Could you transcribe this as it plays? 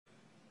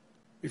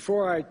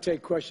Before I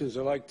take questions,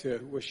 I'd like to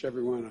wish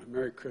everyone a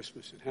Merry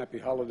Christmas and Happy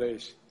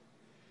Holidays.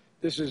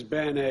 This has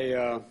been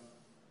one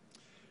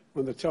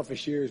of the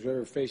toughest years we've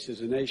ever faced as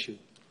a nation.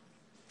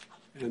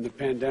 And the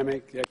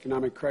pandemic, the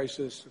economic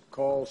crisis, the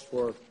calls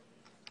for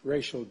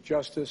racial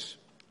justice,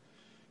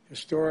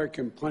 historic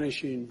and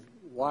punishing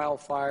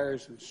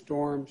wildfires and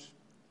storms.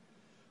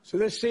 So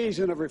this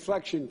season of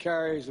reflection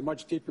carries a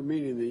much deeper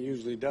meaning than it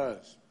usually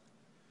does.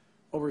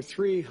 Over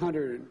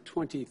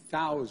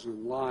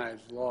 320,000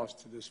 lives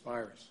lost to this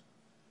virus.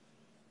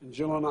 And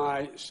Jill and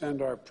I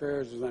send our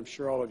prayers, as I'm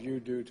sure all of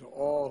you do, to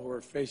all who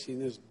are facing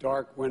this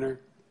dark winter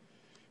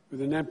with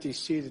an empty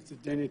seat at the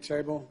dinner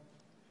table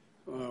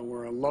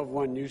where a loved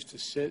one used to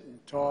sit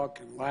and talk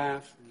and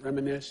laugh and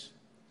reminisce.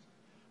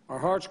 Our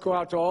hearts go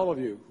out to all of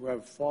you who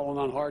have fallen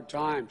on hard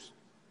times,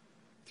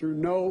 through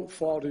no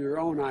fault of your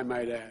own, I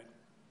might add.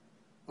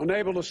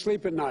 Unable to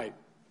sleep at night,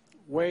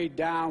 weighed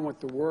down with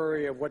the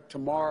worry of what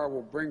tomorrow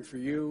will bring for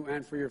you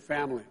and for your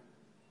family.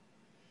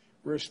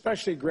 We're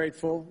especially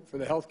grateful for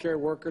the healthcare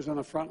workers on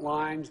the front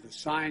lines, the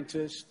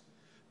scientists,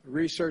 the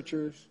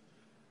researchers,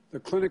 the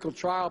clinical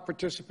trial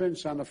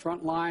participants on the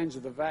front lines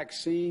of the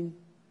vaccine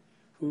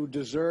who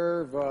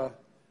deserve our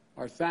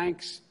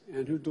thanks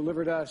and who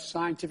delivered us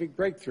scientific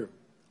breakthrough.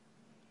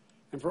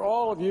 And for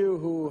all of you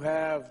who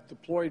have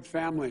deployed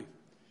family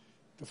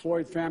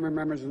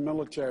members in the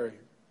military,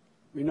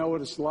 we know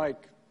what it's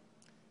like.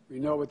 We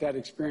know what that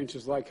experience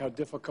is like, how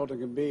difficult it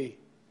can be,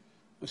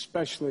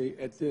 especially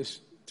at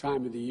this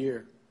time of the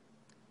year.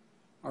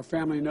 Our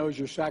family knows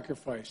your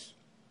sacrifice,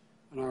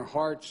 and our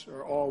hearts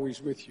are always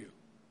with you.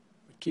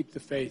 But keep the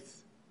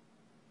faith.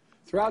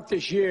 Throughout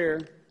this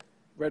year,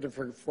 we had to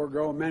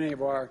forego many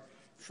of our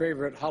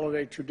favorite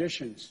holiday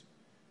traditions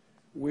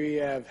we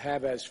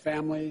have as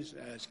families,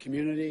 as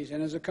communities,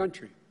 and as a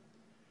country.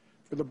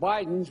 For the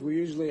Bidens, we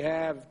usually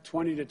have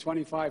 20 to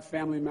 25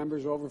 family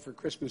members over for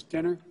Christmas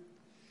dinner.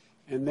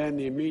 And then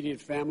the immediate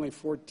family,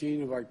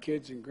 14 of our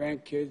kids and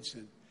grandkids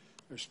and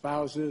their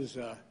spouses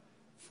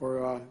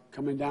for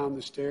coming down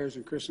the stairs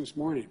on Christmas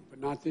morning, but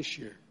not this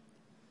year.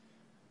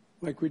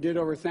 Like we did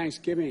over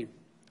Thanksgiving,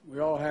 we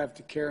all have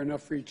to care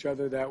enough for each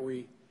other that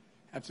we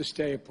have to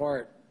stay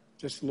apart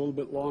just a little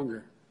bit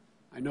longer.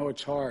 I know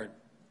it's hard.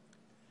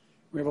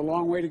 We have a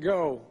long way to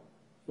go,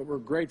 but we're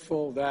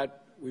grateful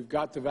that we've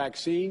got the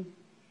vaccine.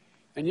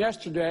 And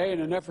yesterday,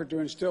 in an effort to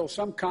instill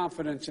some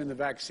confidence in the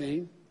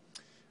vaccine,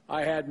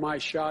 I had my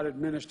shot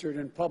administered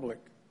in public,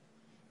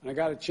 and I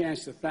got a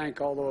chance to thank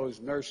all those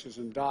nurses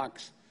and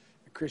docs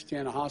at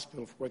Christiana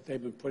Hospital for what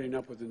they've been putting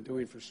up with and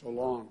doing for so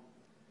long.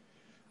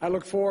 I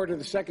look forward to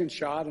the second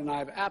shot, and I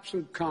have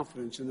absolute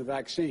confidence in the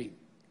vaccine.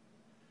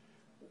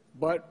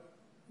 But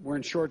we're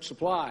in short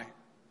supply.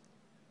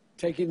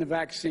 Taking the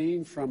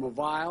vaccine from a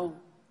vial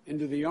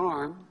into the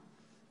arm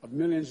of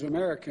millions of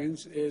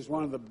Americans is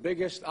one of the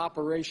biggest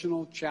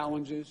operational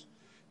challenges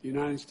the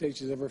United States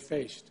has ever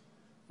faced.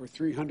 We're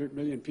 300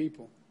 million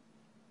people.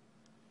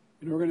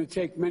 And we're going to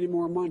take many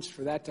more months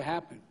for that to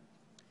happen.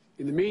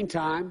 In the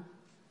meantime,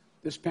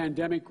 this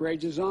pandemic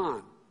rages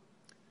on.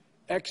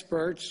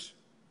 Experts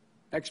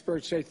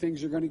say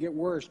things are going to get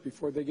worse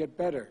before they get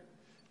better,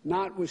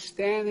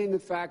 notwithstanding the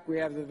fact we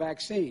have the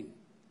vaccine.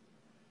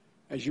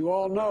 As you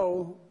all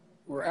know,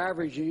 we're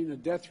averaging a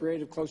death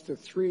rate of close to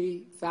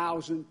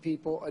 3,000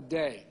 people a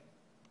day.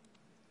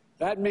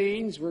 That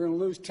means we're going to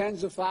lose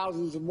tens of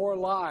thousands of more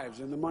lives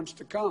in the months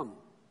to come.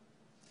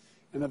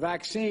 And the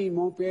vaccine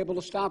won't be able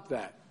to stop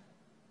that.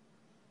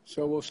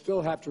 So we'll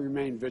still have to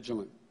remain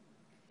vigilant.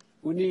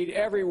 We need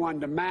everyone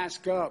to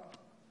mask up,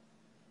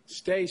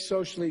 stay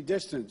socially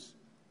distanced,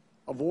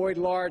 avoid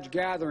large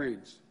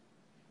gatherings,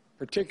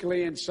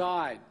 particularly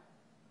inside.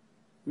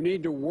 We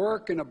need to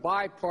work in a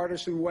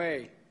bipartisan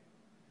way.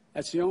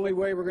 That's the only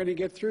way we're going to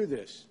get through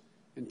this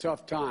in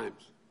tough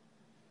times.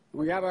 And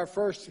we have our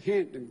first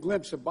hint and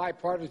glimpse of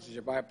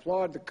bipartisanship. I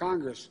applaud the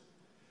Congress,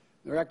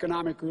 their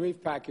economic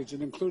relief package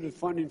that included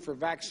funding for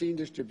vaccine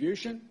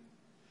distribution,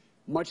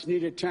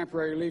 much-needed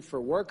temporary relief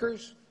for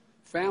workers,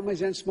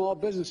 families, and small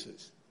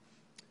businesses.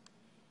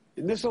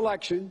 In this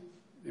election,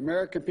 the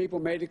American people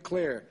made it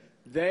clear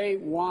they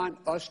want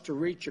us to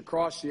reach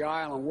across the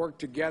aisle and work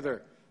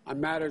together on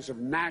matters of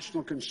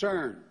national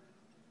concern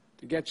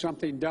to get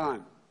something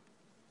done.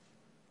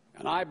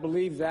 And I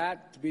believe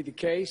that to be the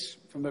case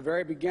from the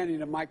very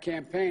beginning of my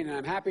campaign, and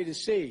I'm happy to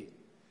see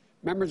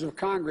members of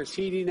Congress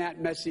heeding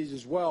that message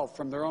as well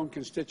from their own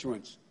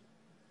constituents.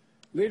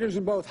 Leaders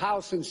in both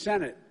House and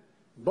Senate,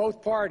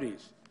 both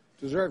parties,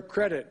 deserve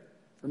credit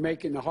for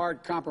making the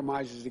hard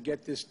compromises to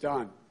get this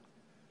done.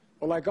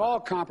 But like all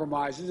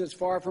compromises, it's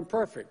far from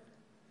perfect.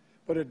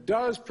 But it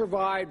does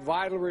provide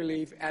vital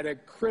relief at a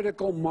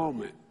critical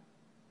moment.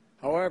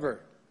 However,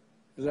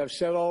 as I've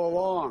said all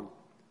along,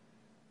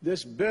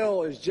 this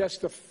bill is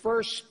just the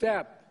first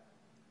step,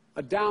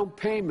 a down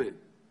payment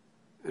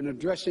in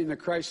addressing the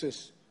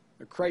crises,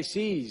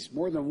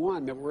 more than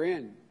one that we're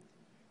in.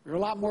 There's a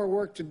lot more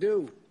work to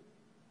do.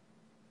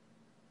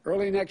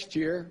 Early next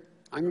year,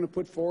 I'm going to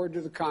put forward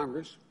to the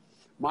Congress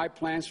my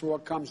plans for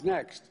what comes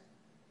next.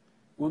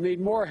 We'll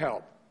need more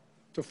help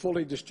to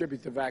fully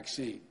distribute the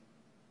vaccine.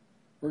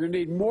 We're going to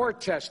need more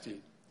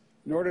testing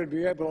in order to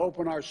be able to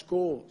open our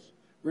schools.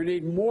 We're going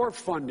to need more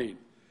funding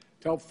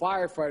to help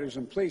firefighters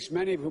and police,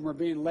 many of whom are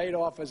being laid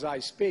off as I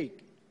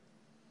speak.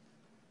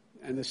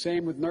 And the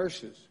same with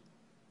nurses,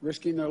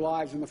 risking their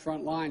lives in the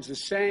front lines. The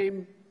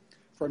same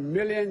for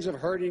millions of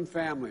hurting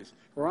families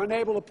who are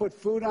unable to put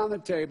food on the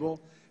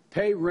table,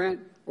 pay rent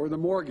or the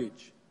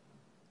mortgage.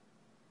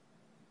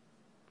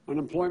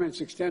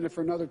 Unemployment's extended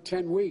for another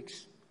 10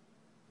 weeks.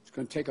 It's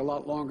going to take a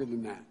lot longer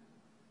than that.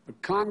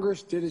 But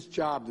Congress did its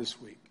job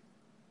this week.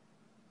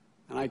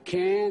 And I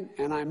can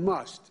and I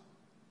must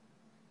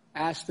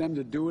ask them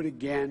to do it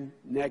again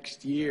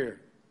next year.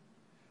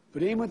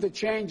 But even with the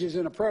changes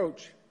in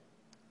approach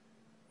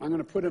I'm going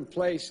to put in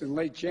place in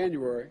late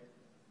January,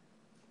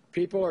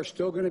 people are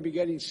still going to be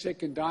getting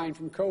sick and dying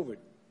from COVID.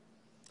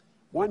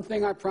 One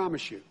thing I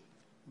promise you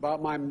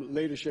about my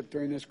leadership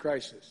during this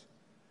crisis,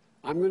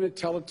 I'm going to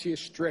tell it to you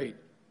straight.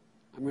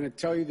 I'm going to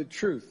tell you the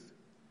truth.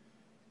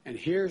 And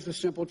here's the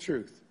simple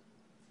truth.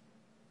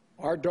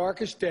 Our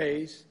darkest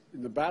days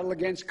in the battle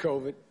against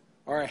COVID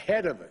are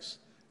ahead of us,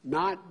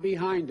 not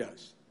behind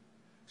us.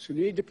 So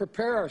we need to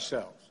prepare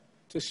ourselves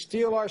to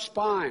steel our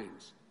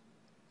spines.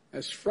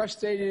 As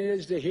frustrating it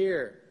is to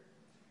hear,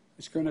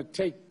 it's going to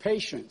take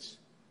patience,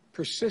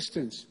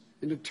 persistence,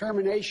 and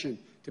determination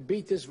to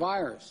beat this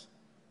virus.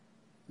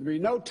 There'll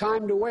be no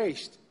time to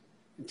waste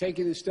in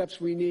taking the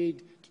steps we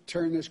need to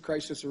turn this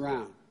crisis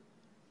around.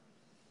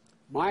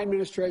 My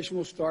administration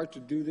will start to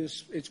do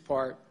its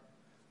part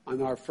on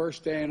our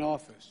first day in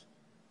office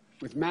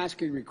with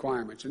masking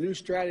requirements, a new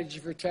strategy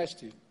for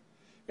testing,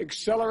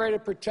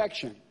 accelerated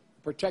protection,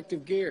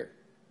 protective gear.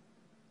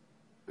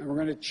 And we're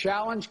going to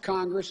challenge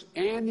Congress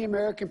and the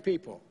American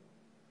people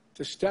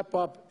to step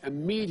up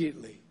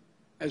immediately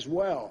as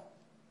well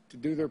to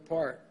do their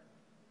part.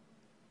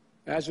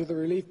 As with the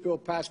relief bill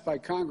passed by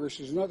Congress,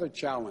 there's another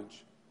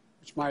challenge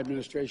which my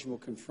administration will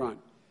confront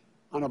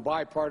on a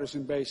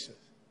bipartisan basis,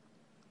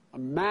 a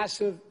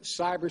massive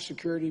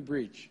cybersecurity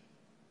breach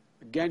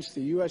against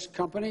the U.S.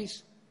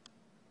 companies,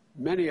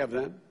 many of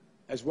them,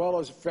 as well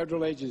as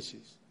federal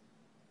agencies.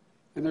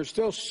 And there's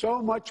still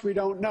so much we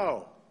don't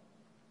know,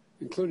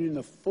 including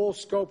the full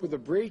scope of the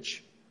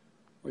breach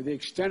or the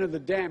extent of the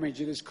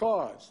damage it has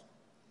caused.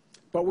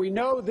 But we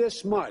know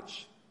this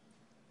much.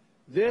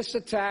 This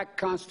attack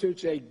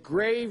constitutes a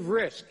grave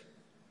risk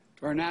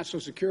to our national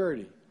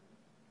security.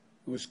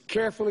 It was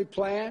carefully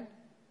planned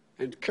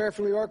and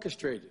carefully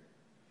orchestrated.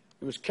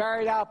 It was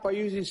carried out by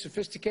using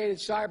sophisticated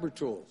cyber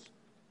tools.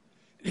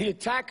 The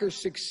attackers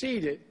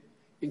succeeded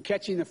in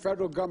catching the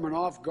federal government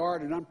off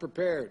guard and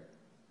unprepared.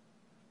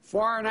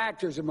 Foreign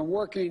actors have been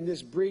working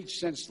this breach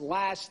since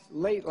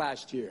late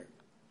last year,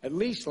 at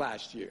least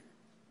last year,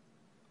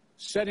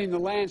 setting the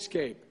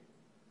landscape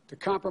to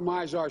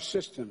compromise our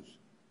systems,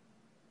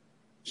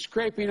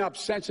 scraping up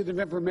sensitive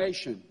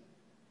information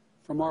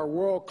from our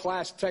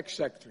world-class tech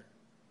sector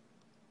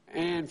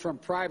and from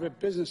private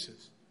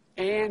businesses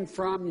and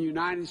from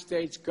United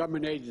States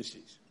government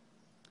agencies.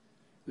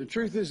 The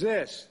truth is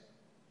this: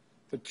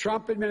 the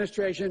Trump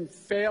administration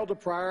failed to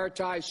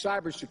prioritize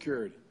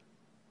cybersecurity.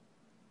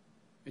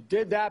 It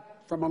did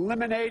that from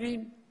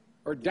eliminating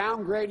or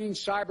downgrading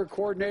cyber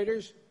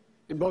coordinators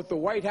in both the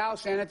White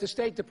House and at the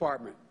State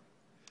Department,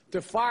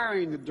 to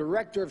firing the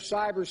Director of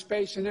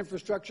Cyberspace and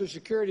Infrastructure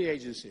Security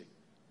Agency,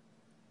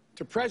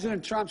 to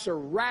President Trump's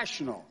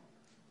irrational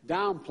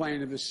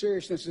downplaying of the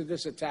seriousness of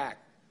this attack.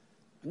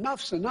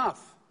 Enough's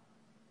enough.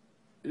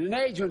 In an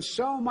age when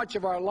so much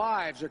of our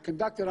lives are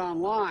conducted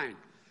online,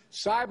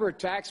 cyber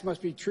attacks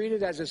must be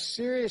treated as a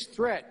serious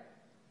threat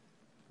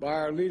by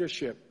our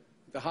leadership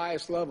at the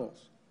highest levels.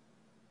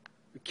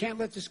 We can't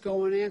let this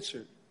go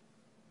unanswered.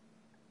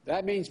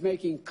 That means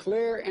making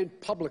clear and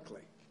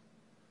publicly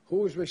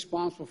who is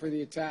responsible for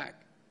the attack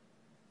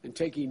and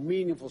taking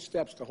meaningful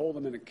steps to hold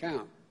them in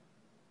account.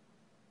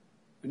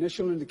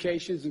 Initial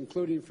indications,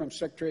 including from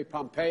Secretary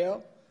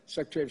Pompeo,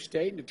 Secretary of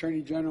State, and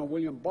Attorney General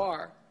William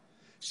Barr,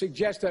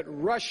 suggest that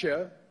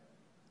Russia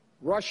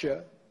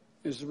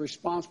is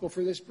responsible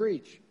for this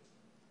breach.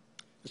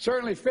 It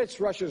certainly fits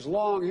Russia's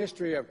long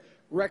history of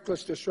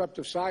reckless,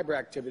 disruptive cyber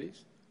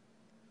activities.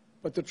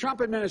 But the Trump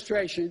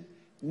administration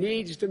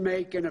needs to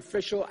make an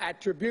official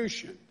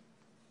attribution.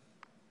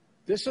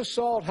 This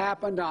assault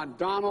happened on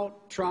Donald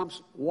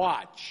Trump's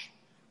watch,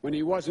 when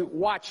he wasn't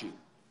watching.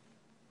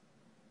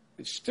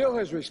 It's still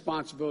his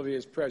responsibility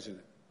as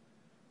president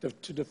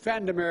to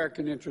defend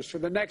American interests for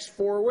the next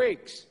 4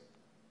 weeks.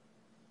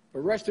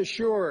 But rest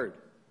assured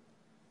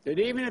that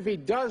even if he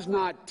does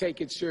not take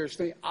it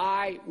seriously,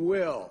 I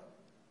will.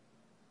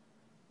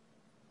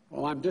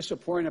 While I'm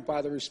disappointed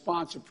by the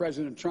response of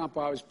President Trump,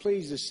 I was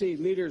pleased to see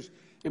leaders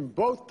in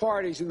both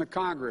parties in the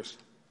Congress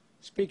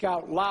speak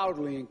out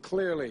loudly and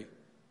clearly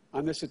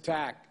on this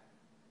attack.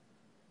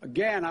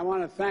 Again, I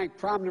want to thank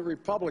prominent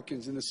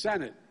Republicans in the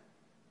Senate,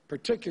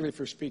 particularly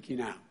for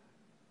speaking out.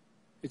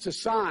 It's a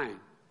sign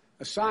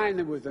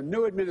that with the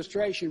new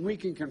administration, we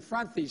can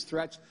confront these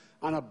threats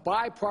on a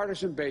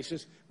bipartisan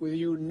basis with a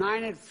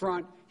united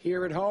front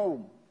here at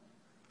home.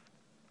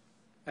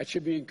 That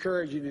should be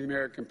encouraging to the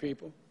American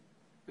people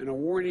and a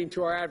warning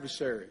to our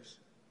adversaries.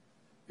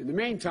 In the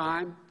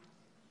meantime,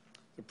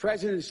 the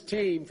President's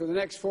team for the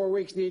next 4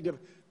 weeks need to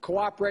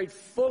cooperate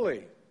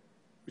fully,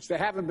 which they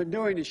haven't been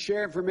doing, to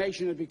share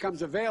information that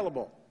becomes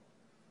available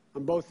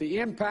on both the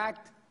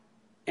impact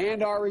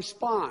and our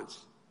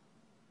response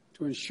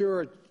to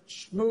ensure a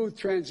smooth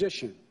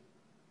transition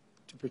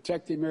to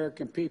protect the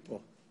American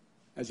people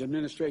as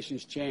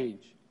administrations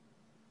change.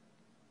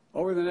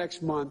 Over the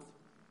next month,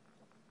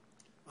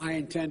 I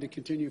intend to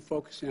continue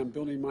focusing on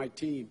building my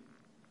team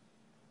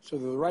so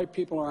that the right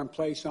people are in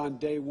place on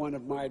day one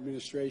of my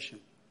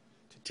administration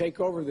to take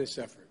over this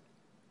effort,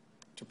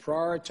 to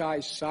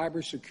prioritize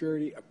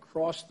cybersecurity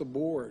across the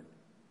board.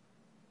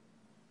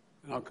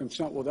 And I'll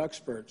consult with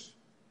experts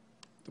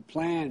to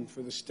plan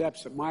for the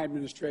steps that my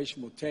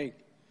administration will take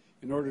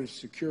in order to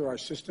secure our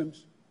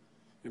systems,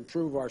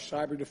 improve our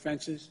cyber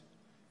defenses,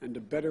 and to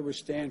better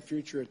withstand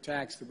future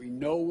attacks that we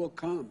know will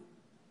come,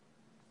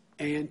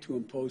 and to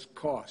impose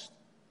cost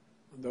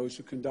on those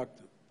who conduct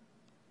them.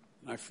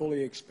 And I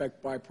fully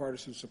expect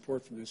bipartisan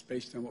support from this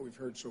based on what we've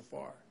heard so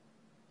far.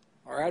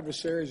 Our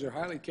adversaries are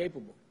highly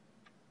capable.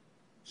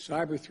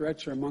 Cyber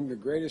threats are among the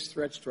greatest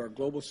threats to our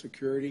global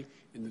security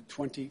in the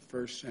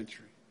 21st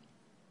century.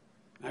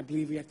 And I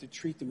believe we have to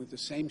treat them with the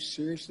same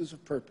seriousness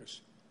of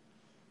purpose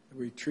that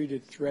we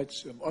treated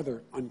threats of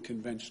other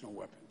unconventional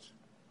weapons.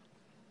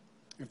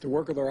 We have to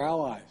work with our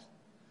allies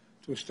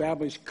to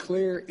establish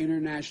clear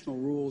international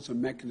rules and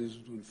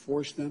mechanisms to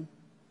enforce them,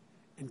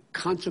 and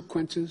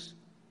consequences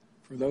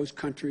for those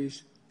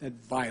countries that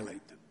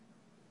violate them.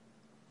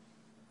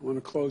 I want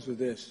to close with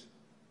this.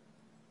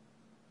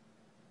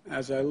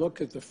 As I look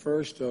at the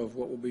first of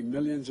what will be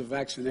millions of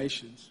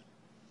vaccinations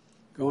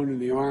going in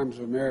the arms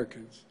of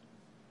Americans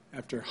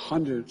after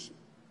hundreds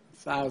of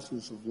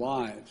thousands of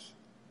lives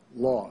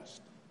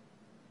lost,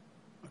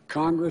 a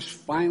Congress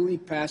finally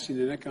passing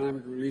an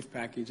economic relief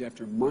package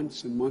after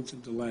months and months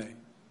of delay,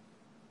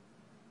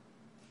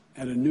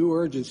 and a new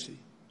urgency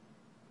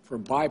for a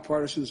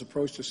bipartisan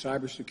approach to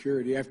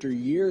cybersecurity after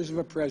years of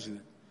a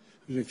president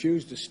who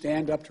refused to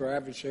stand up to our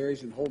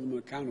adversaries and hold them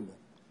accountable.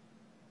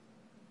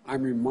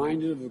 I'm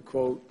reminded of a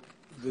quote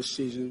this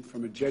season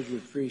from a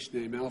Jesuit priest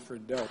named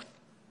Alfred Delp.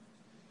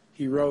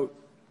 He wrote,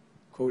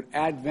 quote,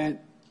 "Advent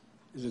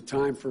is a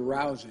time for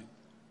rousing."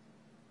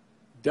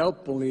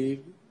 Delp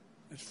believed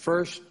at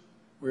first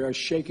we are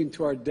shaken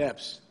to our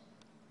depths,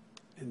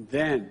 and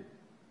then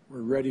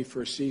we're ready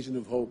for a season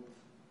of hope.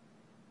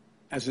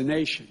 As a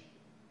nation,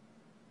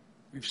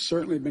 we've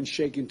certainly been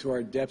shaken to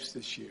our depths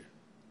this year.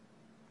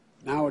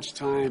 Now it's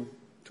time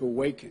to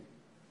awaken,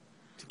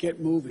 to get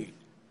moving,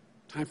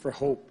 time for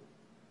hope.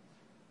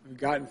 We've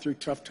gotten through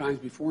tough times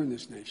before in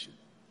this nation.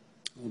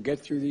 We'll get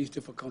through these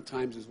difficult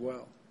times as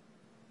well.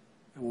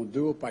 And we'll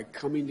do it by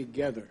coming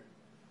together,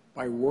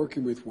 by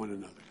working with one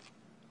another,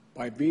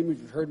 by being,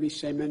 you've heard me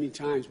say many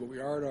times, but we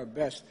are at our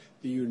best,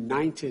 the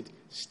United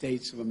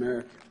States of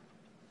America.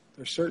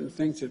 There are certain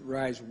things that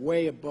rise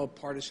way above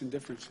partisan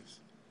differences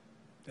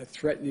that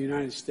threaten the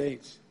United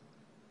States.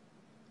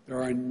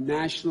 There are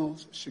national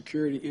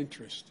security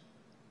interests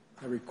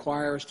that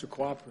require us to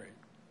cooperate.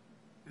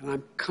 And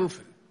I'm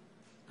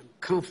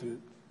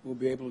confident we'll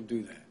be able to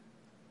do that.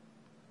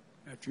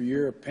 After a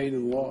year of pain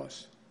and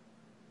loss,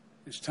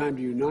 it's time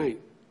to unite,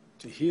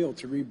 to heal,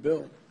 to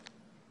rebuild.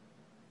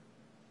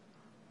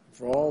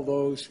 For all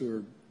those who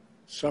are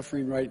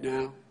suffering right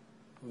now,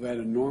 who've had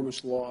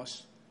enormous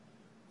loss,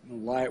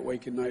 and lie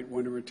awake at night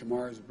wondering what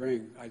tomorrow's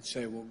bring, I'd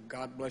say, well,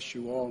 God bless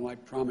you all, and I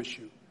promise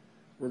you,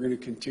 we're going to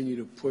continue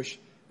to push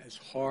as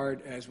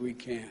hard as we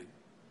can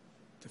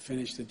to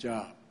finish the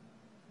job.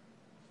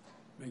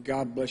 May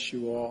God bless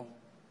you all.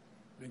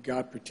 May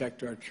God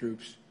protect our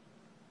troops.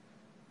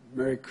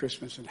 Merry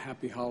Christmas and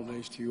happy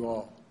holidays to you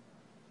all.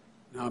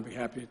 Now I'll be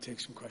happy to take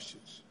some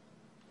questions.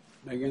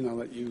 Megan, I'll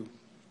let you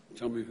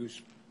tell me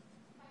who's...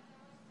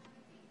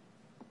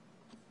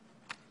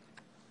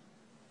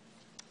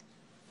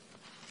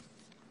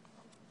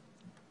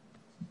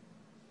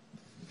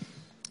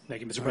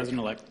 Thank you, Mr.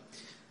 President-elect.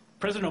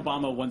 President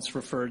Obama once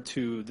referred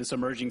to this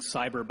emerging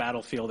cyber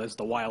battlefield as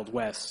the Wild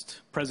West.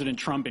 President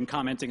Trump, in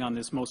commenting on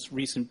this most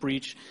recent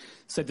breach,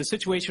 said the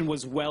situation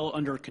was well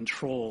under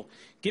control.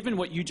 Given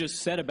what you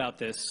just said about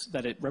this,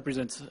 that it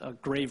represents a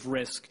grave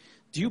risk,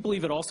 do you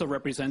believe it also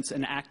represents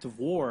an act of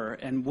war,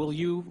 and will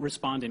you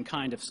respond in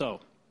kind if so?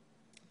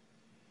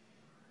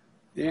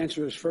 The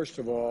answer is, first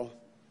of all,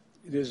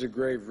 it is a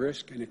grave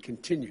risk, and it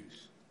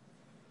continues.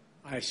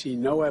 I see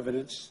no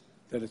evidence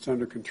that it's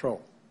under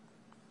control.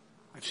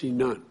 I've seen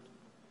none.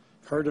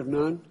 Heard of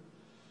none.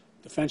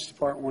 Defense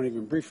Department won't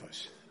even brief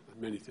us on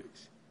many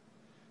things.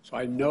 So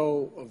I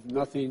know of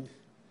nothing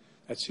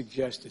that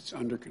suggests it's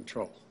under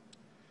control.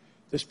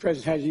 This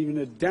president hasn't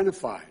even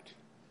identified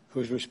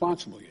who's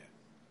responsible yet.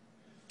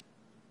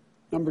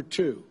 Number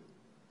two,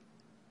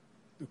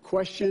 the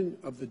question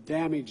of the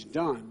damage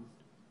done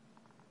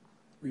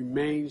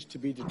remains to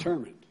be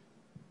determined.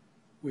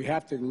 We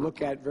have to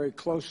look at very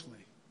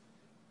closely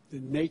the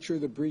nature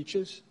of the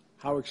breaches,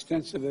 how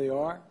extensive they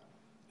are,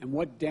 and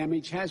what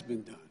damage has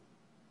been done.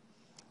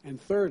 And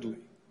thirdly,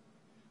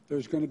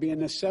 there's going to be a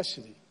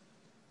necessity,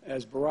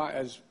 as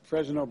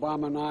President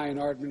Obama and I and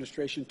our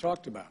administration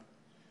talked about.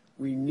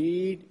 We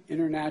need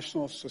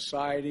international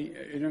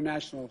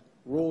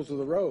rules of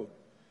the road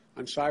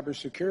on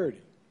cybersecurity.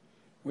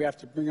 We have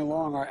to bring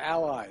along our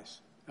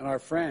allies and our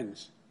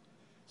friends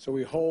so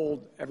we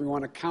hold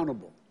everyone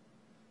accountable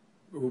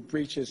who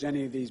breaches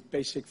any of these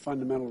basic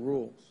fundamental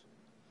rules.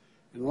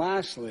 And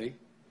lastly,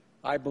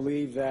 I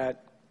believe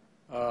that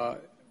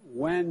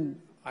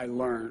when I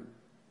learn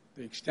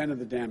the extent of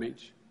the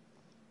damage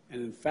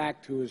and, in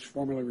fact, who is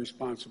formally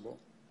responsible,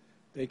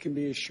 they can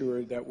be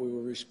assured that we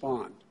will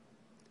respond,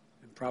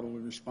 and probably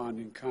respond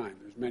in kind.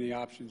 There's many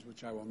options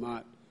which I will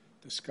not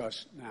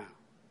discuss now.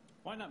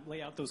 Why not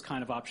lay out those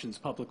kind of options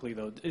publicly,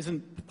 though?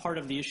 Isn't part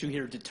of the issue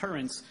here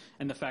deterrence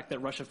and the fact that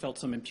Russia felt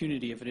some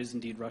impunity, if it is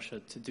indeed Russia,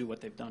 to do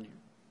what they've done here?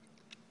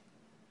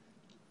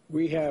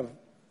 We have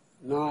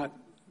not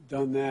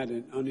done that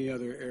in any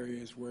other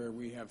areas where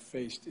we have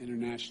faced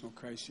international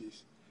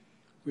crises.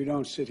 We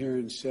don't sit here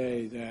and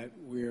say that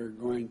we're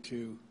going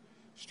to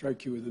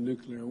strike you with a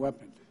nuclear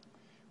weapon.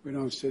 We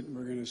don't sit and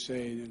we're going to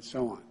say and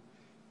so on.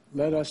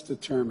 Let us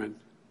determine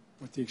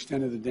what the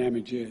extent of the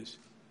damage is,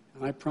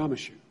 and I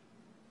promise you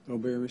there'll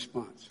be a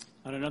response.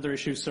 On another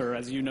issue, sir,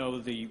 as you know,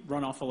 the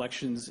runoff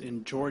elections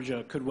in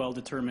Georgia could well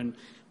determine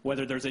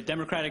whether there's a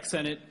Democratic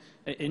Senate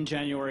in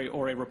January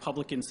or a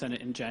Republican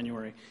Senate in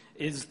January.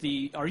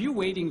 Are you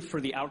waiting for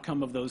the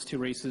outcome of those two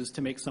races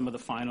to make some of the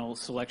final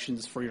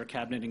selections for your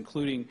cabinet,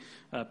 including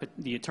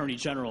the Attorney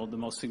General, the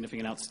most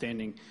significant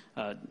outstanding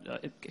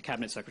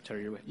cabinet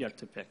secretary you have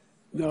to pick?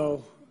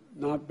 No,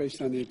 not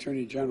based on the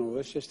Attorney General.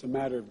 It's just a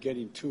matter of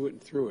getting to it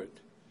and through it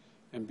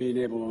and being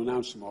able to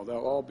announce them all. They'll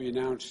all be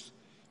announced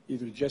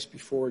either just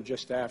before or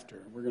just after.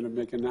 We're going to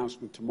make an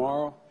announcement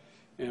tomorrow,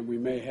 and we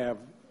may have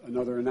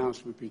another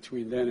announcement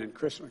between then and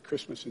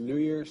Christmas and New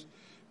Year's.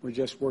 We're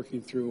just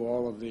working through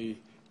all of the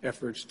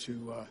efforts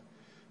to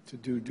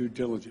do due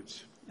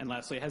diligence. And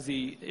lastly, has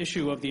the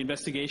issue of the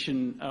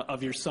investigation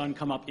of your son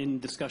come up in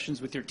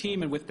discussions with your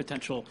team and with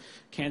potential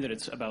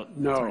candidates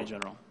about the Attorney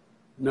General?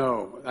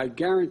 No. I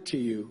guarantee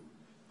you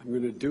I'm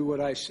going to do what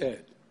I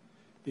said.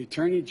 The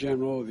Attorney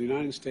General of the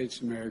United States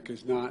of America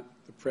is not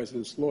the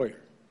President's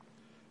lawyer.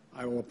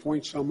 I will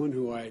appoint someone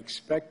who I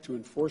expect to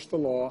enforce the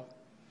law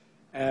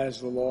as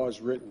the law is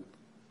written,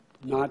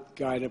 not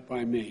guided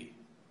by me.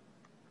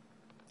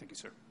 Thank you,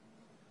 sir.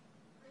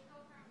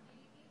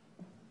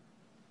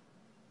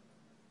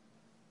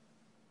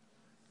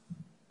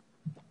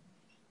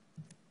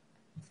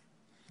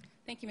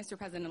 Thank you, Mr.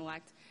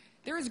 President-elect.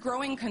 There is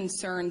growing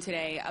concern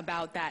today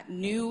about that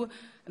new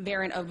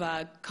variant of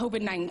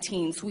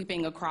COVID-19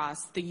 sweeping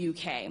across the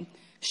UK.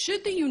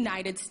 Should the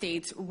United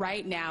States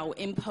right now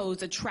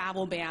impose a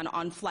travel ban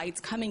on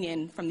flights coming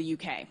in from the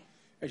UK?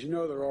 As you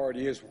know, there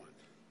already is one,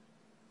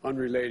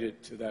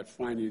 unrelated to that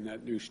finding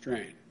that new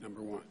strain,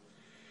 number one.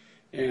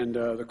 And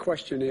the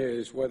question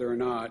is whether or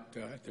not,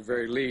 at the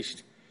very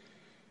least,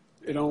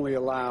 it only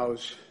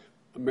allows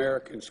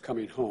Americans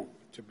coming home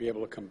to be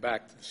able to come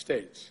back to the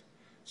States,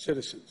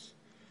 citizens.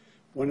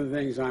 One of the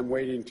things I'm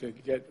waiting to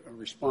get a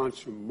response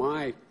from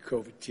my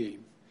COVID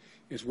team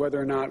is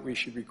whether or not we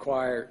should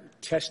require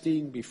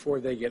testing before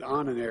they get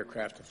on an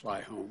aircraft to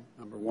fly home,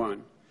 number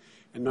one.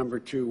 And number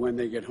two, when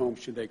they get home,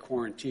 should they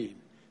quarantine?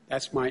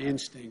 That's my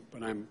instinct,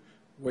 but I'm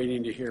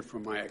waiting to hear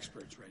from my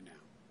experts right now.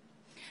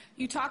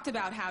 You talked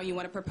about how you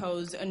want to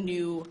propose a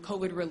new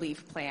COVID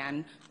relief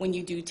plan when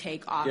you do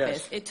take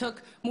office. Yes. It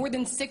took more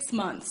than 6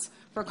 months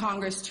for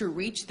Congress to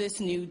reach this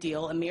new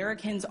deal.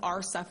 Americans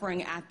are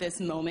suffering at this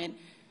moment.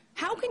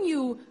 How can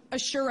you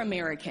assure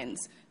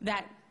Americans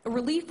that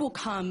relief will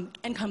come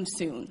and come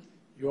soon?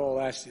 You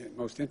all asked the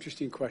most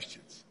interesting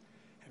questions.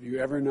 Have you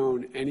ever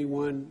known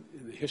anyone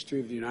in the history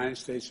of the United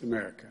States of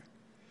America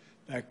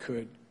that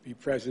could be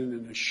president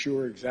and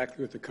assure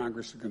exactly what the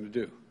Congress is going to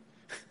do?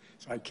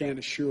 So I can't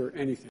assure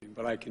anything,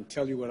 but I can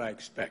tell you what I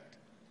expect.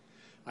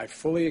 I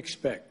fully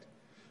expect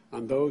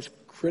on those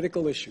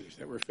critical issues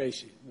that we're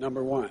facing,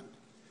 number one,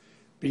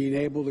 being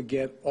able to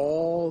get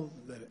all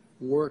the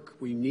work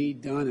we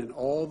need done and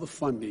all the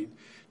funding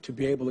to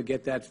be able to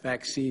get that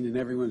vaccine in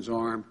everyone's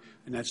arm,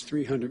 and that's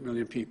 300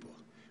 million people.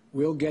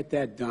 We'll get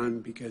that done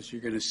because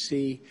you're going to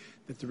see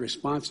that the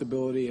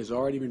responsibility has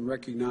already been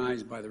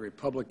recognized by the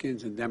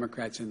Republicans and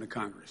Democrats in the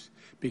Congress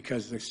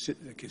because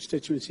the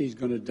constituency is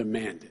going to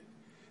demand it,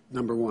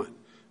 number one.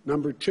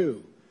 Number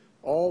two,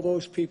 all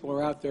those people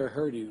are out there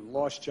hurting and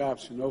lost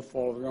jobs for no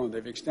fault of their own.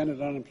 They've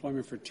extended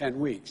unemployment for 10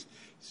 weeks.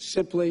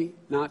 Simply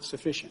not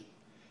sufficient.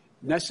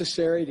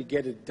 Necessary to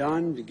get it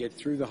done, to get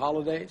through the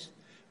holidays,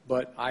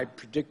 but I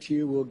predict to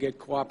you we'll get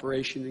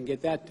cooperation and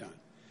get that done.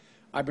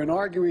 I've been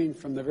arguing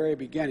from the very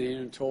beginning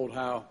and told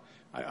how,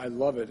 I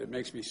love it, it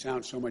makes me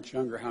sound so much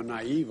younger, how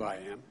naive I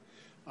am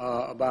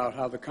about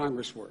how the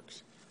Congress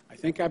works. I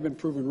think I've been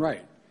proven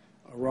right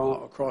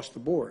across the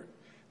board.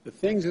 The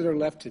things that are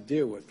left to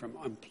deal with, from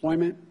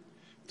employment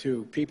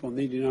to people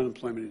needing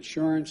unemployment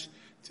insurance,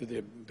 to the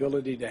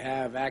ability to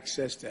have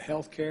access to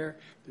health care,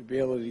 to be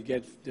able to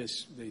get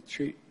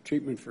the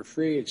treatment for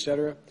free, et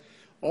cetera,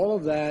 All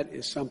of that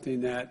is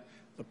something that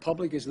the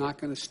public is not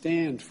going to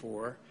stand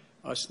for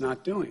us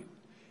not doing.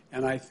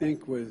 And I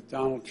think with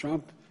Donald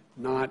Trump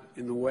not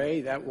in the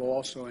way, that will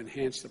also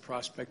enhance the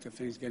prospect of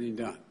things getting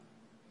done.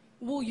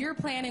 Will your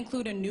plan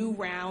include a new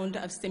round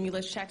of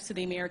stimulus checks to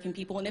the American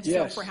people, and if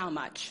Yes. so, for how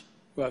much?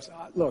 Well,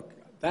 look,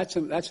 that's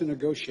a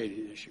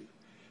negotiating issue,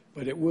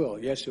 but it will.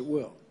 Yes, it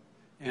will.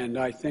 And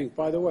I think,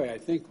 by the way, I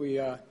think we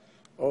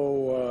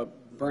owe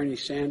Bernie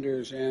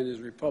Sanders and his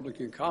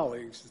Republican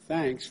colleagues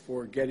thanks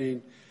for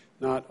getting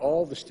not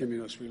all the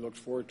stimulus we looked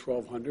for,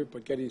 1,200,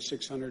 but getting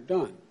 600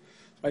 done.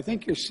 So I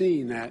think you're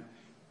seeing that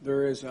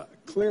there is a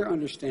clear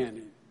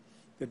understanding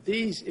that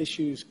these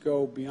issues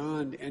go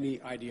beyond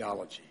any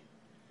ideology.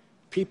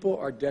 People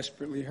are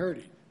desperately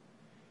hurting,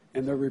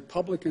 and the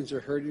Republicans are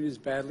hurting as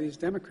badly as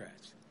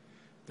Democrats.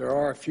 There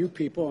are a few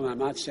people, and I'm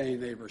not saying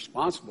they're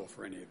responsible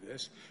for any of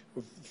this,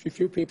 a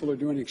few people are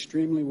doing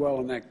extremely well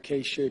in that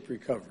K-shaped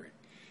recovery,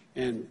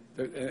 and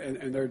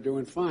they're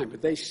doing fine,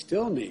 but they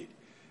still need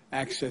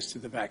access to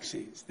the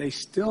vaccines. They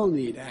still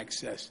need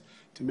access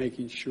to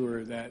making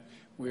sure that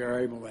we are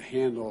able to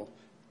handle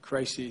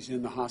crises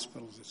in the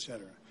hospitals, et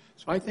cetera.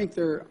 So I think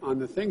they're on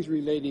the things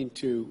relating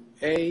to,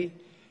 A,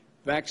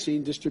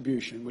 vaccine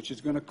distribution, which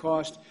is going to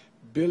cost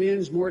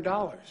billions more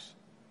dollars.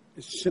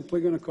 It's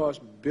simply going to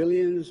cost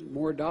billions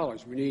more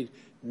dollars. We need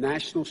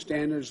national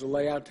standards to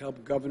lay out to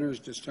help governors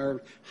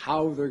determine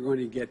how they're going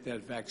to get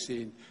that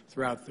vaccine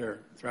throughout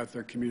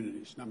their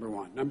communities, number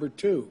one. Number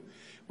two,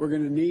 we're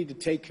going to need to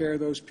take care of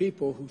those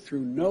people who,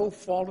 through no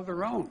fault of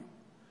their own,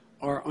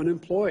 are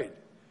unemployed.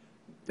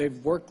 They've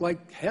worked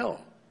like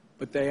hell,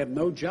 but they have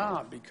no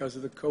job because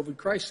of the COVID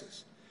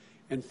crisis.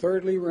 And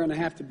thirdly, we're going to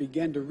have to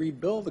begin to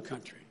rebuild the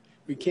country.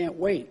 We can't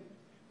wait.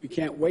 We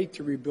can't wait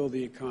to rebuild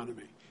the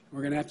economy.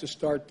 We're going to have to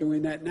start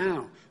doing that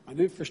now on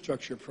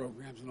infrastructure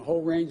programs and a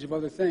whole range of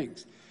other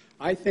things.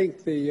 I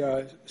think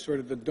the sort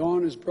of the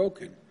dawn is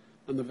broken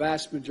on the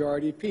vast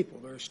majority of people.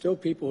 There are still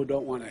people who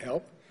don't want to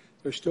help.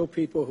 There are still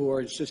people who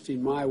are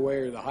insisting my way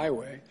or the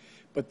highway.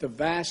 But the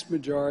vast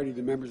majority of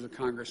the members of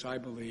Congress, I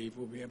believe,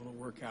 will be able to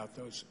work out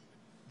those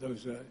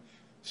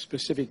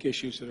specific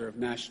issues that are of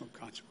national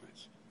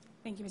consequence.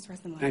 Thank you, Mr.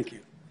 President. Thank you.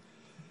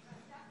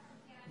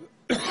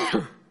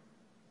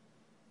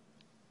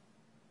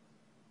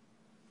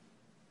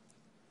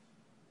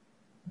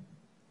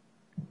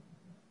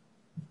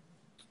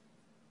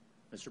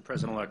 Mr.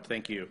 President-elect,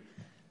 thank you.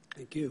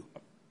 Thank you.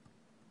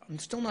 I'm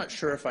still not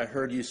sure if I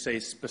heard you say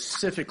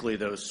specifically,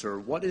 though, sir,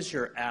 what is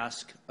your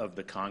ask of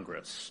the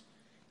Congress?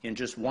 In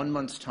just 1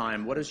 month's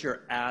time, what is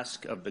your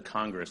ask of the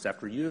Congress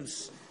after you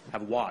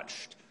have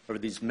watched over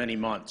these many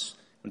months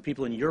when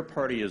people in your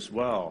party as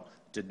well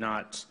did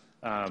not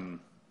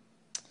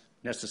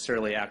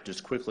necessarily act as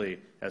quickly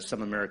as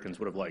some Americans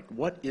would have liked?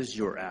 What is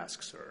your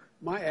ask, sir?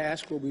 My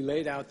ask will be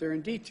laid out there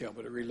in detail,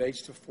 but it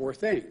relates to 4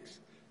 things.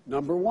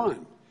 Number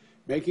one,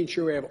 making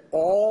sure we have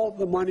all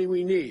the money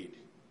we need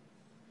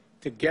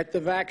to get the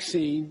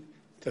vaccine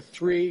to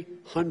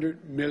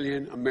 300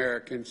 million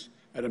Americans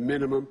at a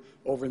minimum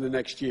over the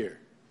next year,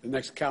 the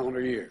next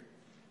calendar year.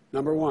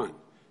 Number one.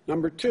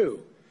 Number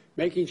two,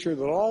 making sure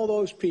that all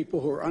those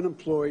people who are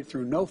unemployed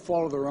through no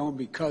fault of their own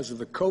because of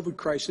the COVID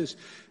crisis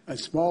and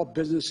small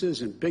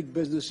businesses and big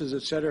businesses,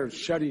 et cetera, are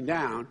shutting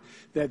down,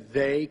 that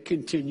they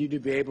continue to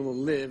be able to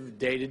live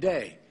day to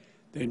day.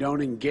 They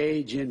don't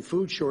engage in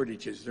food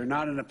shortages. They're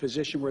not in a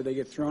position where they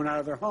get thrown out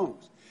of their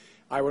homes.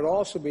 I would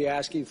also be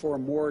asking for a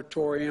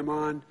moratorium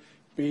on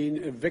being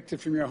evicted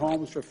from your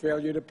homes for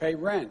failure to pay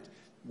rent,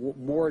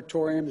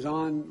 moratoriums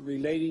on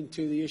relating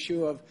to the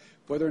issue of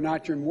whether or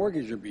not your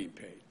mortgage are being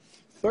paid.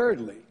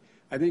 Thirdly,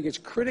 I think it's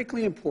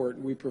critically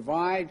important we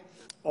provide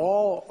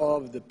all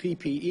of the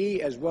PPE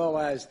as well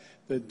as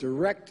the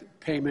direct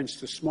payments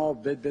to small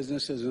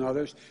businesses and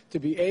others to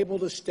be able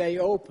to stay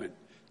open,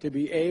 to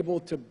be able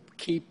to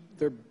keep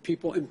their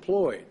people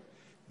employed.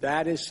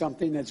 That is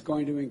something that's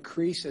going to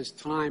increase as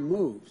time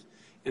moves.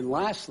 And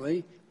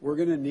lastly, we're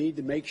going to need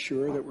to make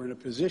sure that we're in a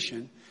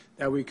position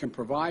that we can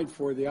provide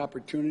for the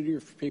opportunity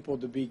for people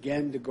to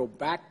begin to go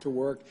back to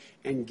work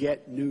and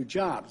get new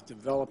jobs,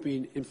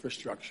 developing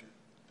infrastructure.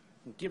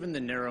 Given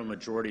the narrow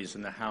majorities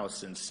in the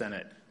House and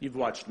Senate, you've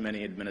watched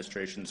many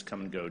administrations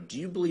come and go. Do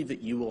you believe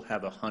that you will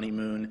have a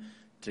honeymoon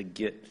to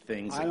get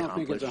things accomplished? I don't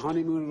think it's a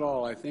honeymoon at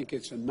all. I think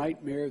it's a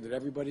nightmare that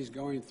everybody's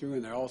going through,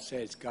 and they all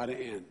say it's got to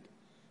end.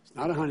 It's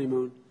not a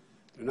honeymoon.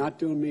 They're not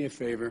doing me a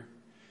favor.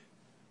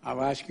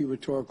 I'll ask you a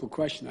rhetorical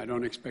question I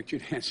don't expect you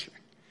to answer,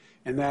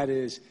 and that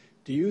is,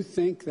 do you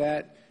think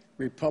that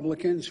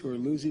Republicans who are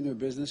losing their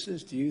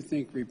businesses, do you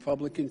think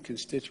Republican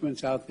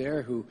constituents out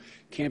there who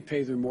can't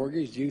pay their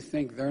mortgage, do you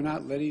think they're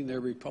not letting their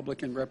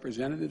Republican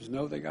representatives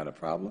know they got a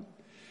problem?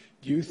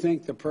 Do you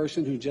think the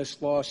person who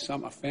just lost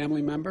a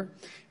family member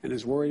and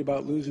is worried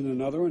about losing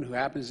another one who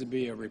happens to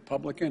be a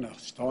Republican, a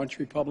staunch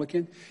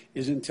Republican,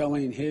 isn't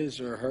telling his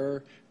or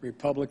her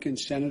Republican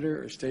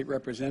senator or state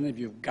representative,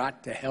 you've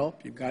got to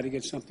help, you've got to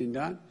get something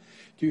done?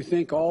 Do you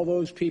think all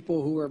those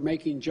people who are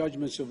making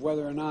judgments of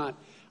whether or not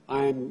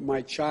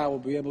my child will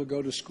be able to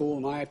go to school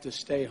and I have to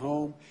stay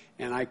home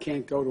and I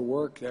can't go to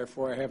work,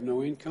 therefore I have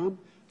no income,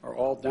 are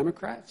all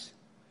Democrats?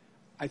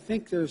 I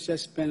think there's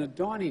just been a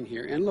dawning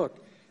here. And look,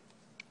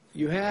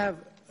 you have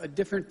a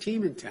different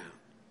team in town.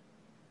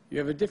 You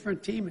have a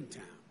different team in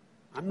town.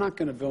 I'm not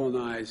going to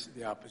villainize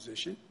the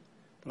opposition,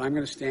 but I'm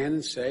going to stand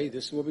and say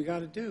this is what we got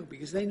to do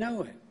because they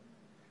know it.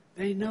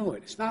 They know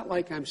it. It's not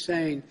like I'm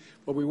saying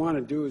what we want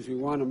to do is we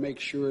want to make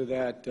sure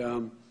that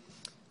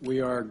we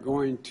are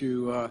going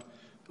to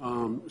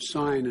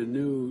sign a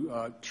new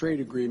trade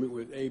agreement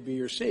with A,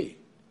 B, or C.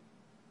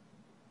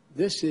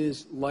 This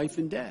is life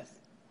and death.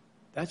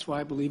 That's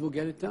why I believe we'll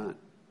get it done.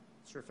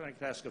 Sir, if I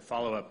could ask a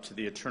follow-up to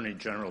the Attorney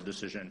General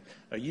decision.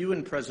 You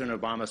and President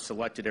Obama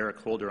selected Eric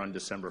Holder on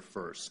December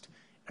 1st.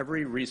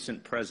 Every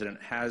recent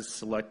president has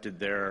selected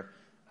their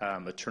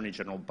Attorney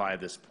General by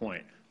this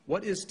point.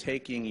 What is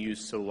taking you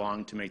so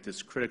long to make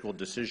this critical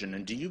decision?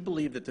 And do you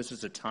believe that this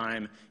is a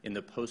time in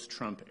the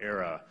post-Trump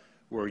era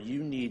where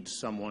you need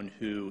someone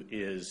who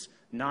is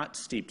not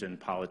steeped in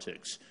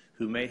politics,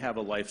 who may have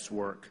a life's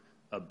work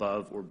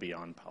above or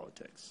beyond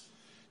politics?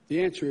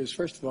 The answer is,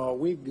 first of all,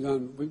 we've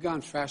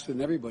gone faster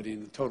than everybody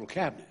in the total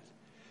cabinet.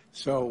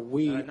 So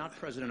not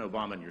President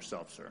Obama and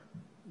yourself, sir.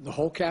 The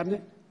whole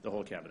cabinet? The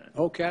whole cabinet. The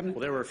whole cabinet?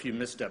 Well, there were a few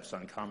missteps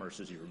on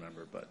commerce, as you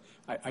remember, but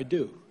I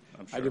do.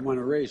 I'm sure. I didn't want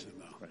to raise them,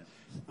 though.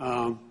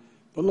 Right.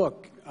 But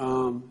look,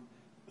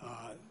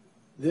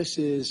 this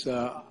is,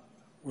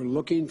 we're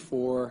looking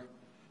for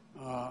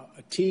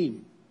a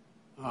team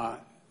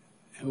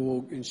who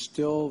will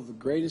instill the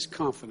greatest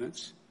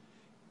confidence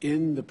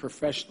in the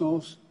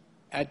professionals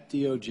at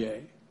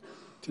DOJ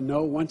to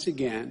know once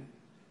again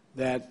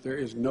that there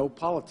is no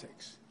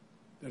politics.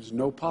 There's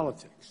no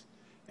politics.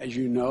 As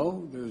you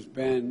know, there's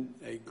been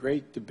a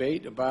great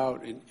debate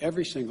about, in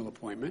every single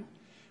appointment,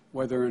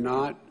 whether or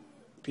not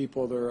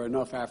there are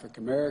enough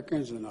African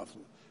Americans, enough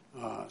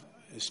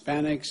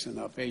Hispanics,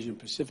 enough Asian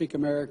Pacific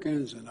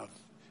Americans, enough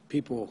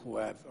people who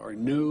are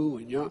new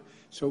and young.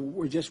 So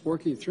we're just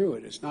working through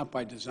it. It's not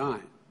by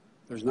design.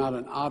 There's not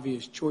an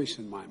obvious choice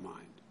in my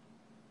mind.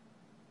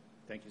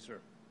 Thank you, sir.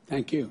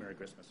 Thank you. Merry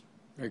Christmas.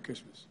 Merry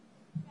Christmas.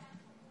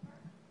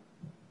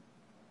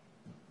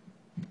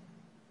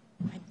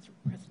 Hi, Mr.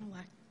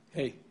 President-elect.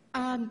 Hey.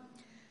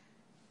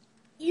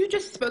 You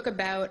just spoke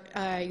about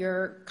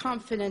your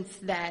confidence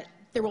that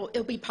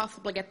it'll be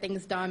possible to get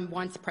things done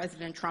once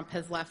President Trump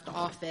has left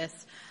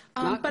office.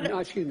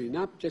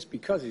 Not just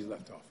because he's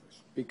left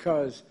office,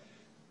 because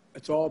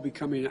it's all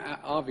becoming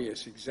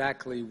obvious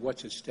exactly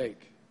what's at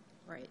stake.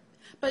 Right.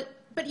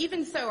 But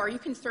even so, are you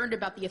concerned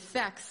about the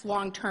effects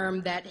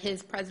long-term that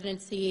his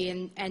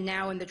presidency and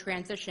now in the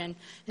transition,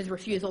 his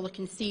refusal to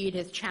concede,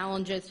 his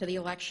challenges to the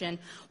election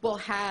will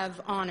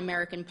have on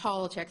American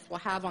politics, will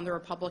have on the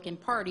Republican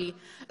Party,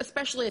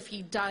 especially if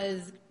he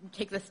does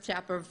take the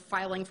step of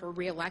filing for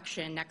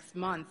re-election next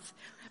month,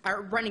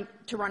 or run in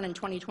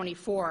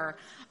 2024?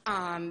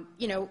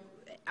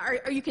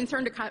 Are you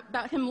concerned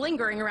about him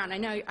lingering around? I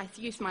know I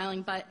see you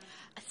smiling, but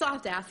I still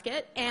have to ask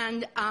it.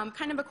 And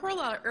kind of a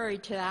corollary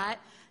to that,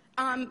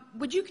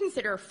 would you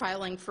consider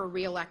filing for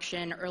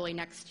re-election early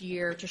next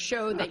year to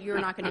show that you're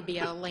not going to be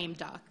a lame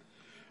duck?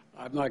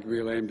 I'm not going to be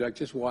a lame duck.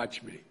 Just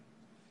watch me.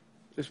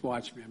 Just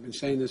watch me. I've been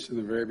saying this from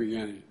the very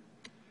beginning.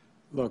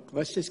 Look,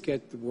 let's just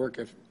get the work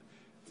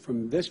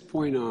from this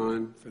point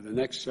on for the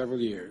next several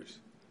years.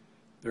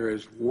 There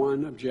is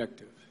one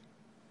objective,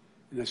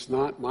 and it's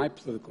not my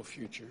political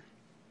future.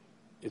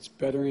 It's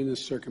bettering the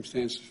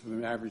circumstances for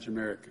the average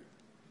American.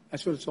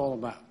 That's what it's all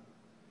about.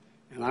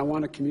 And I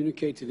want to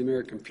communicate to the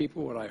American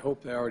people what I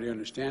hope they already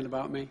understand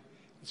about me.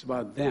 It's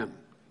about them.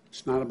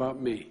 It's not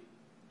about me.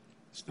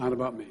 It's not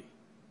about me.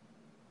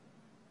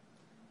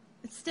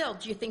 But still,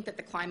 do you think that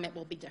the climate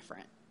will be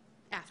different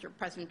after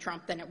President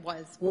Trump than it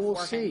was Well, before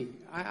we'll see.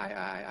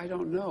 I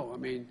don't know. I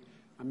mean,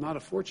 I'm not a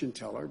fortune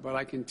teller, but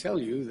I can tell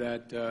you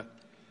that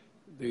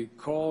the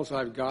calls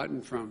I've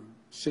gotten from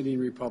sitting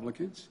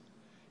Republicans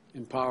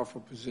in powerful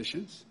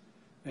positions,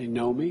 they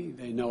know me.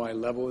 They know I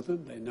level with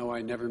them. They know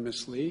I never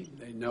mislead.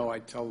 They know I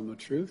tell them the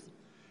truth.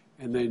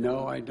 And they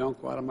know I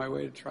don't go out of my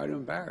way to try to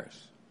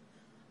embarrass.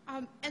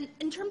 And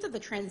in terms of the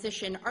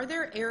transition, are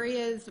there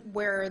areas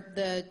where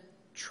the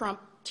Trump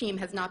team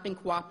has not been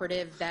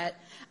cooperative that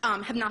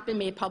have not been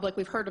made public?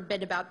 We've heard a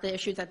bit about the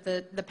issues at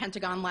the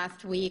Pentagon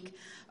last week.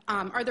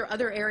 Are there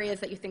other areas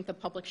that you think the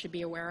public should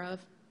be aware of?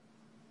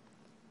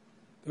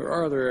 There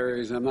are other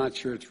areas. I'm not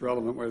sure it's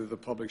relevant whether the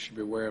public should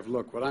be aware of.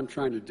 Look, what I'm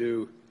trying to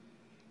do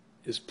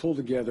is pull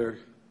together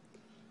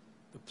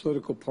the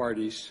political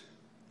parties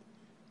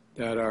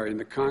that are in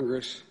the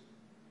Congress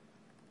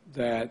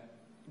that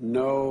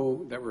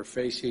know that we're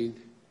facing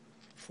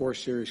 4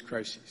 serious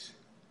crises.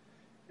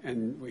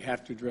 And we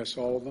have to address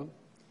all of them.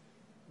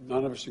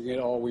 None of us can get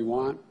all we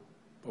want,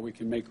 but we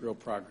can make real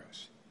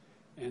progress.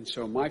 And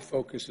so my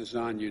focus is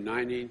on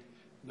uniting,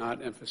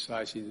 not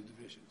emphasizing the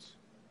divisions.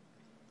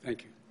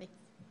 Thank you. Thanks.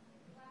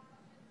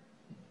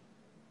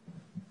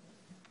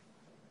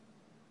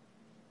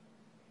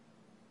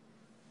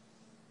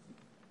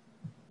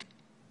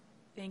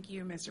 Thank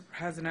you, Mr.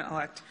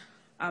 President-elect.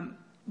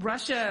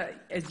 Russia,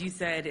 as you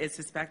said, is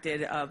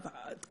suspected of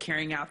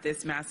carrying out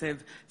this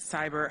massive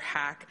cyber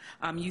hack.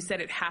 You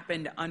said it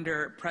happened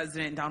under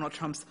President Donald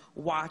Trump's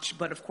watch,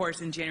 but of course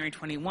in January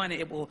 21,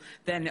 it will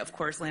then, of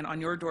course, land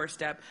on your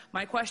doorstep.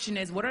 My question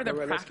is, what are the...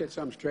 Let's get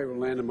something straight. Will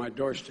land on my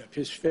doorstep.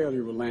 His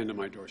failure will land on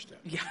my doorstep.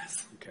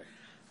 Yes. Okay.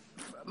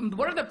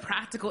 What are the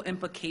practical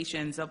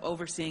implications of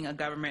overseeing a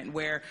government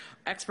where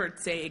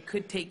experts say it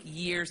could take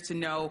years to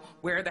know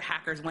where the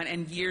hackers went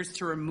and years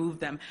to remove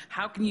them?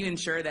 How can you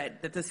ensure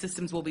that the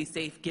systems will be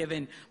safe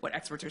given what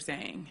experts are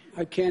saying?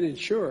 I can't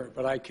ensure,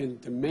 but I can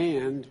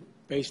demand,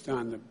 based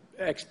on the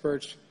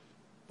experts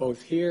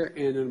both here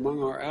and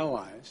among our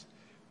allies,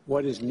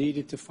 what is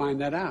needed to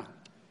find that out.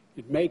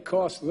 It may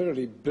cost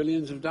literally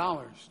billions of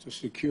dollars to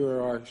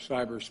secure our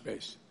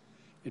cyberspace.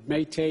 It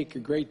may take a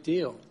great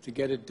deal to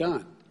get it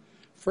done.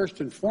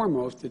 First and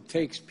foremost, it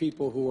takes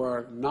people who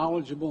are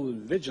knowledgeable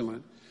and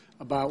vigilant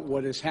about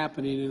what is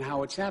happening and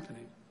how it's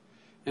happening.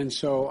 And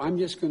so I'm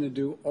just going to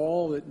do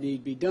all that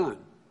need be done,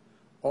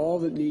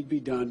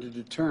 to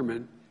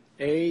determine,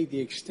 A, the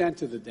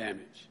extent of the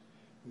damage,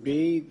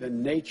 B, the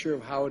nature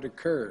of how it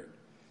occurred,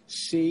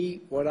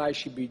 C, what I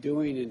should be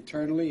doing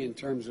internally in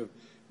terms of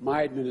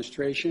my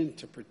administration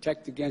to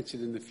protect against it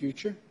in the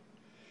future,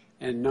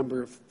 and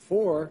number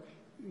 4,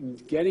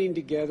 getting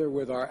together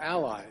with our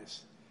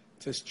allies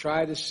to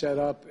try to set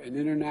up an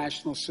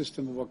international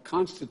system of what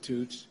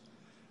constitutes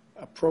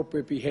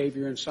appropriate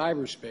behavior in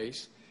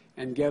cyberspace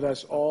and get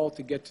us all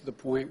to get to the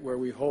point where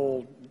we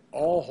all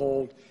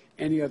hold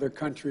any other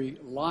country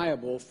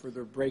liable for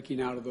their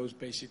breaking out of those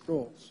basic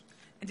rules.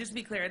 And just to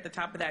be clear at the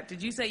top of that,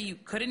 did you say you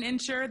couldn't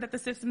ensure that the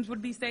systems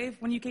would be safe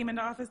when you came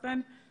into office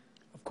then?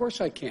 Of course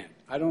I can't.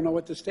 I don't know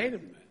what the state of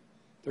them is.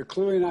 They're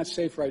clearly not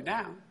safe right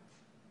now.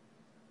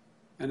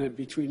 And then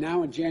between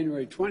now and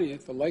January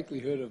 20th, the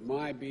likelihood of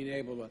my being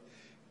able to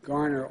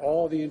garner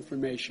all the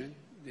information,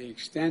 the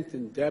extent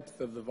and depth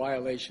of the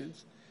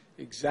violations,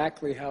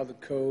 exactly how the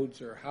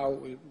codes or how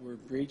it were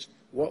breached,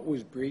 what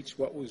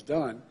was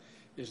done,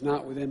 is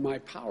not within my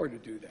power to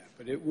do that.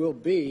 But it will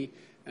be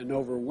an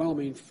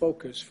overwhelming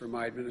focus for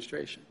my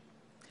administration.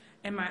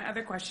 And my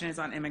other question is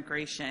on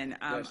immigration.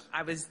 Yes.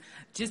 I was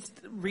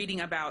just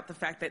reading about the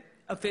fact that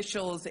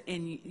officials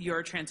in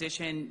your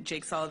transition,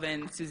 Jake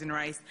Sullivan, Susan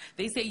Rice,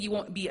 they say you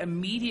won't be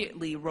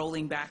immediately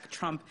rolling back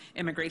Trump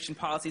immigration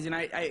policies. And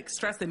I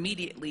stress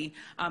immediately.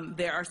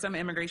 There are some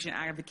immigration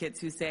advocates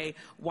who say,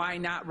 why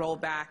not roll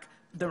back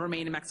the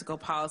Remain in Mexico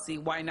policy?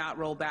 Why not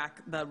roll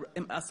back the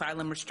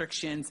asylum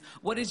restrictions?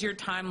 What is your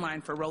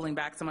timeline for rolling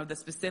back some of the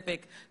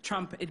specific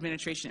Trump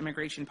administration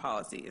immigration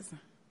policies?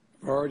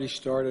 We've already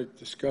started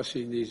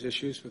discussing these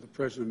issues with the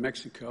President of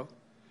Mexico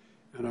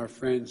and our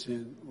friends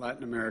in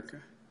Latin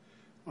America.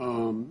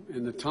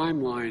 And the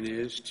timeline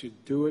is to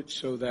do it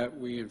so that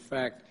we, in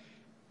fact,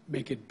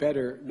 make it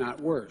better, not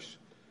worse.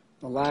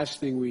 The last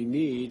thing we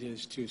need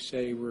is to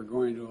say we're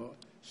going to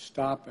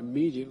stop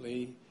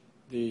immediately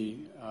the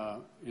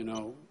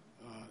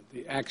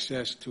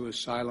access to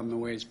asylum the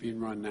way it's being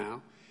run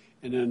now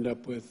and end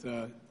up with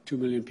 2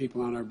 million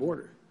people on our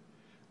border.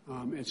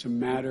 It's a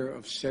matter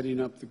of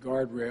setting up the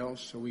guardrails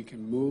so we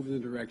can move in the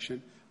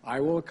direction. I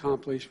will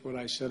accomplish what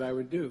I said I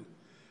would do,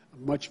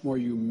 a much more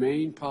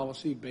humane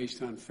policy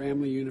based on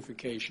family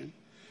unification,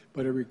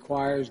 but it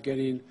requires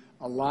getting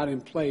a lot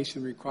in place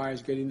and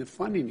requires getting the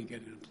funding to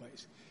get it in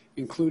place,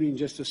 including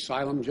just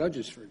asylum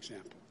judges, for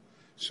example.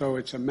 So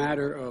it's a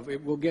matter of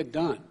it will get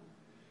done,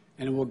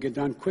 and it will get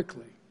done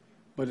quickly,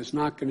 but it's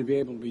not going to be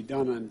able to be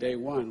done on day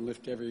one,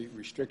 lift every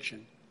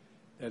restriction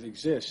that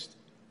exists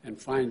and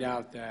find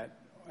out that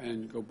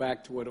and go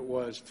back to what it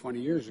was 20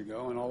 years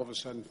ago and all of a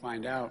sudden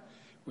find out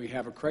we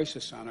have a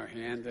crisis on our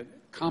hand that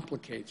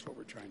complicates what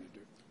we're trying to do.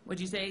 Would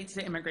you say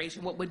to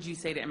immigration, what would you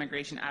say to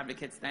immigration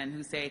advocates then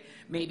who say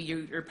maybe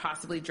you're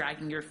possibly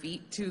dragging your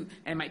feet and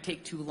it might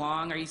take too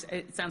long?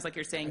 It sounds like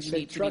you're saying you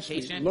need to be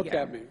patient. Look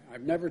at me.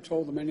 I've never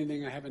told them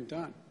anything I haven't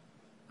done.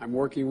 I'm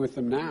working with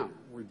them now.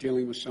 We're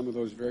dealing with some of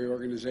those very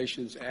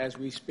organizations as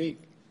we speak.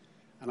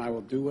 And I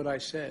will do what I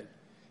said.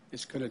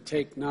 It's going to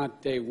take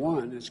not day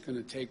one. It's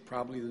going to take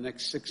probably the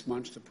next 6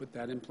 months to put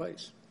that in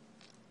place.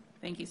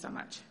 Thank you so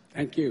much.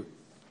 Thank you.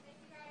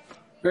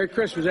 Merry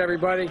Christmas,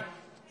 everybody.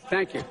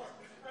 Thank you.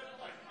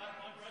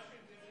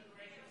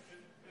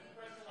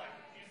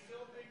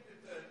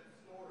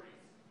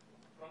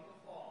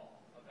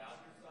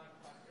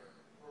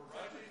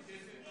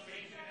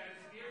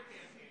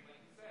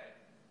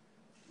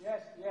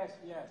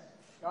 Yes.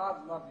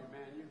 God love you,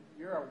 man.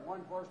 You're a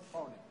one-horse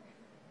pony.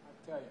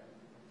 I tell you.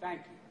 Thank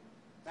you.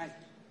 Thank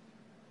you.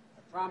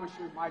 I promise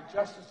you my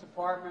Justice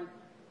Department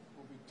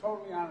will be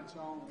totally on its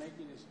own,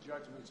 making its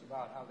judgments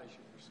about how they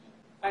should proceed.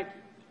 Thank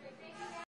you.